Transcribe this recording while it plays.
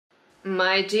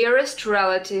My dearest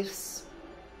relatives,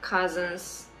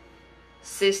 cousins,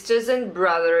 sisters and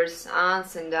brothers,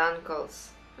 aunts and uncles,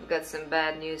 I've got some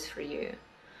bad news for you.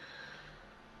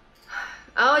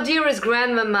 Our dearest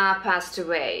grandmamma passed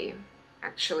away.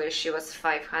 Actually, she was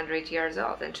 500 years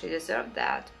old and she deserved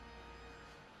that.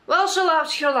 Well, she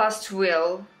left her last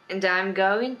will, and I'm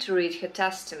going to read her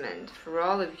testament for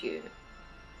all of you.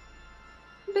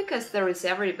 Because there is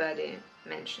everybody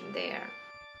mentioned there.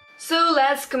 So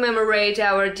let's commemorate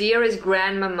our dearest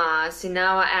grandmamas in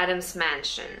our Addams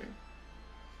Mansion.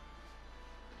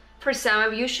 For some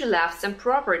of you, she left some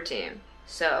property,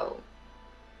 so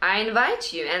I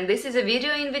invite you, and this is a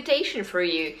video invitation for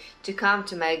you to come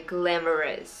to my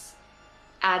glamorous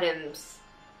Addams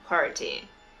party.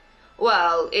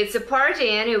 Well, it's a party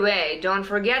anyway, don't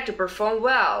forget to perform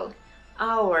well.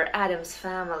 Our Addams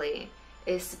family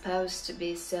is supposed to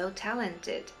be so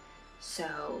talented.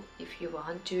 So, if you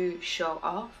want to show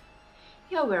off,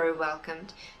 you're very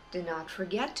welcomed. Do not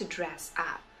forget to dress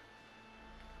up.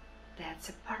 That's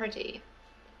a party.